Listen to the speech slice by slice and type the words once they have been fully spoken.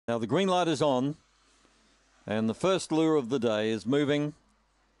Now the green light is on, and the first lure of the day is moving.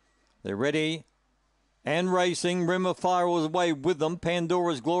 They're ready and racing. Rim of Fire was away with them.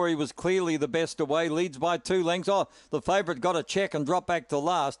 Pandora's Glory was clearly the best away. Leads by 2 lengths. Oh, the favourite got a check and dropped back to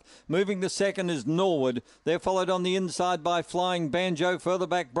last. Moving to second is Norwood. They're followed on the inside by Flying Banjo. Further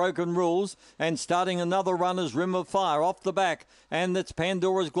back, Broken Rules. And starting another run is Rim of Fire off the back. And it's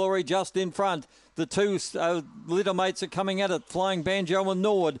Pandora's Glory just in front. The two little mates are coming at it, Flying Banjo and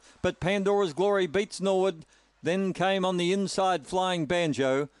Norwood. But Pandora's Glory beats Norwood. Then came on the inside Flying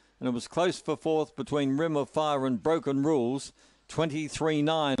Banjo. And it was close for fourth between Rim of Fire and Broken Rules.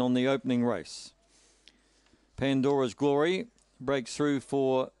 23-9 on the opening race. Pandora's Glory breaks through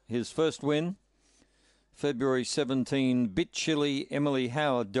for his first win. February 17, Bit Chilly Emily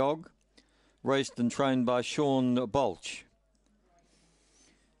Howard dog. Raced and trained by Sean Bolch.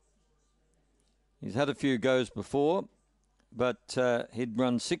 He's had a few goes before, but he'd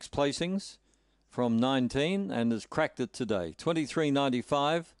run 6 placings from 19 and has cracked it today.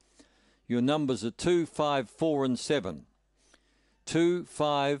 23.95. Your numbers are 2, 5, 4 and 7. 2,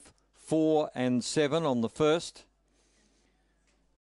 5, 4 and 7 on the first.